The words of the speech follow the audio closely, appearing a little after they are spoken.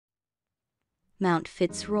Mount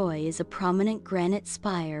Fitz Roy is a prominent granite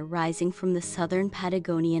spire rising from the southern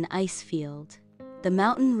Patagonian ice field. The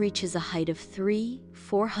mountain reaches a height of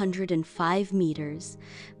 405 meters,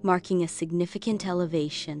 marking a significant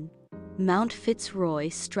elevation. Mount Fitz Roy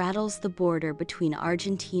straddles the border between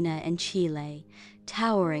Argentina and Chile,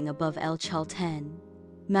 towering above El Chalten.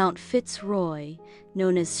 Mount Fitz Roy,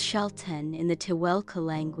 known as Chalten in the Tehuelche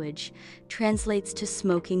language, translates to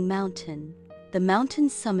smoking mountain. The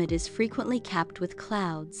mountain's summit is frequently capped with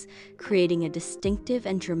clouds, creating a distinctive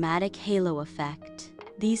and dramatic halo effect.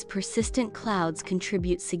 These persistent clouds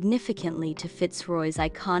contribute significantly to Fitz Roy's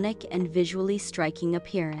iconic and visually striking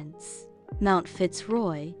appearance. Mount Fitz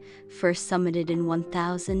Roy, first summited in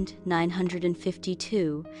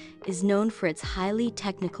 1952, is known for its highly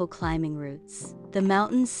technical climbing routes. The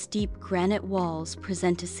mountain's steep granite walls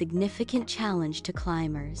present a significant challenge to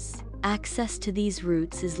climbers. Access to these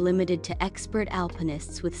routes is limited to expert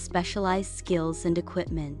alpinists with specialized skills and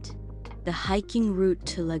equipment. The hiking route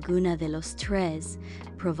to Laguna de los Tres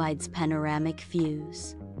provides panoramic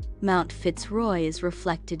views. Mount Fitz Roy is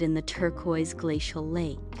reflected in the turquoise glacial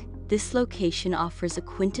lake. This location offers a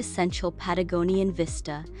quintessential Patagonian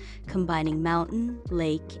vista, combining mountain,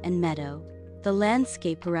 lake, and meadow. The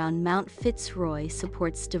landscape around Mount Fitz Roy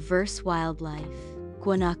supports diverse wildlife.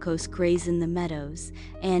 Guanacos graze in the meadows,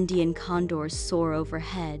 Andean condors soar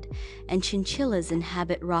overhead, and chinchillas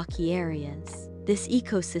inhabit rocky areas. This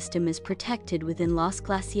ecosystem is protected within Los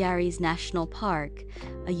Glaciares National Park,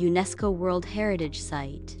 a UNESCO World Heritage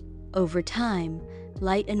Site. Over time,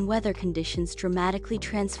 light and weather conditions dramatically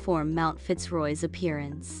transform Mount Fitz Roy's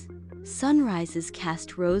appearance. Sunrises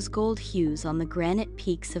cast rose-gold hues on the granite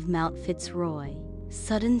peaks of Mount Fitz Roy.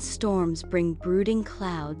 Sudden storms bring brooding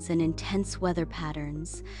clouds and intense weather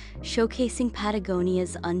patterns, showcasing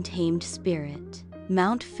Patagonia's untamed spirit.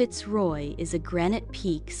 Mount Fitz Roy is a granite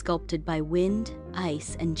peak sculpted by wind,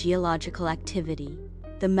 ice, and geological activity.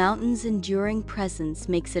 The mountain's enduring presence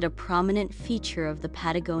makes it a prominent feature of the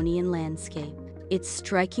Patagonian landscape. Its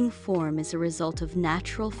striking form is a result of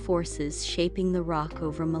natural forces shaping the rock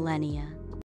over millennia.